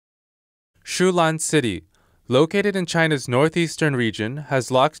Shulan City, located in China's northeastern region, has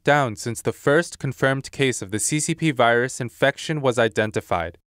locked down since the first confirmed case of the CCP virus infection was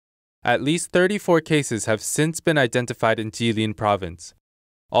identified. At least 34 cases have since been identified in Jilin province.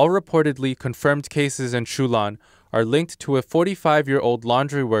 All reportedly confirmed cases in Shulan are linked to a 45-year-old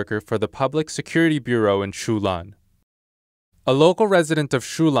laundry worker for the Public Security Bureau in Shulan. A local resident of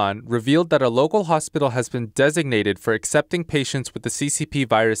Shulan revealed that a local hospital has been designated for accepting patients with the CCP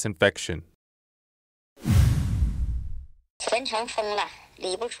virus infection.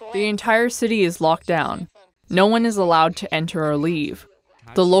 The entire city is locked down. No one is allowed to enter or leave.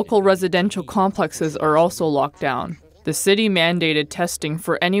 The local residential complexes are also locked down. The city mandated testing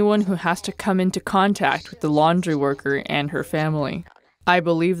for anyone who has to come into contact with the laundry worker and her family. I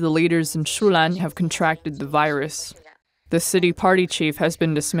believe the leaders in Shulan have contracted the virus. The city party chief has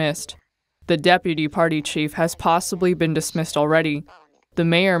been dismissed. The deputy party chief has possibly been dismissed already. The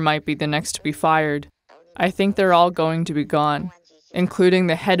mayor might be the next to be fired. I think they're all going to be gone, including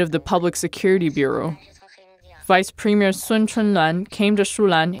the head of the Public Security Bureau. Vice Premier Sun Chunlan came to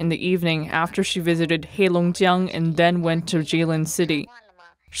Shulan in the evening after she visited Heilongjiang and then went to Jilin City.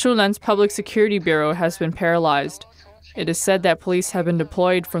 Shulan's Public Security Bureau has been paralyzed. It is said that police have been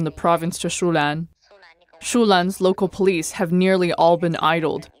deployed from the province to Shulan. Shulan's local police have nearly all been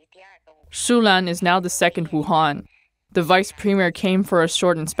idled. Shulan is now the second Wuhan. The vice premier came for a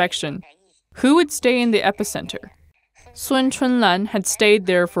short inspection. Who would stay in the epicenter? Sun Chunlan had stayed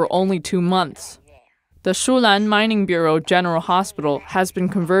there for only 2 months. The Shulan Mining Bureau General Hospital has been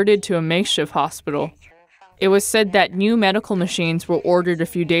converted to a makeshift hospital. It was said that new medical machines were ordered a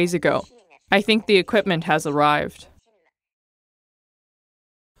few days ago. I think the equipment has arrived.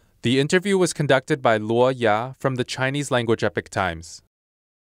 The interview was conducted by Luo Ya from the Chinese language Epoch Times.